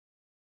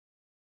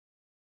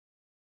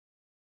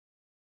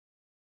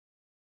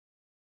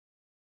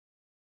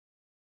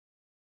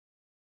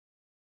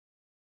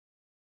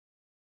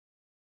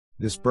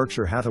This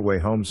Berkshire Hathaway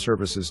Home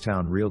Services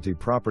Towne Realty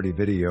property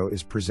video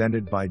is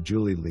presented by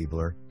Julie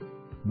Liebler.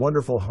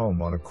 Wonderful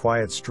home on a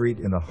quiet street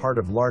in the heart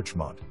of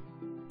Larchmont.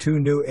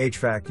 2 new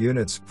HVAC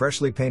units,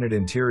 freshly painted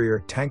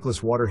interior,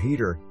 tankless water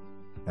heater,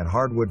 and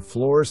hardwood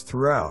floors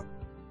throughout.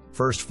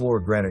 First floor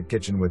granite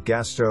kitchen with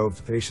gas stove,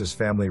 spacious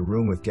family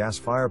room with gas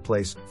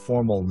fireplace,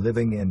 formal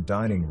living and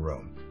dining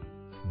room.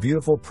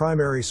 Beautiful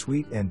primary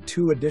suite and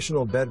 2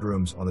 additional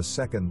bedrooms on the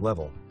second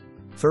level.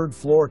 Third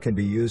floor can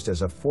be used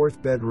as a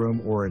 4th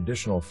bedroom or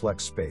additional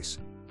flex space.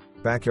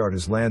 Backyard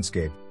is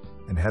landscaped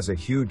and has a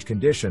huge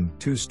condition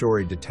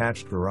 2-story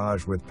detached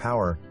garage with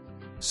power.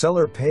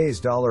 Seller pays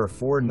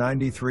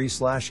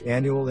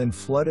 $493/annual in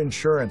flood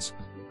insurance.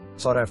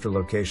 Sought after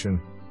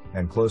location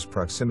and close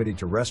proximity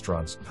to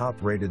restaurants,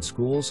 top-rated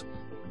schools,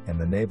 and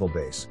the naval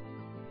base.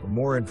 For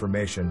more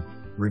information,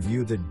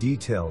 review the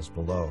details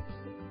below.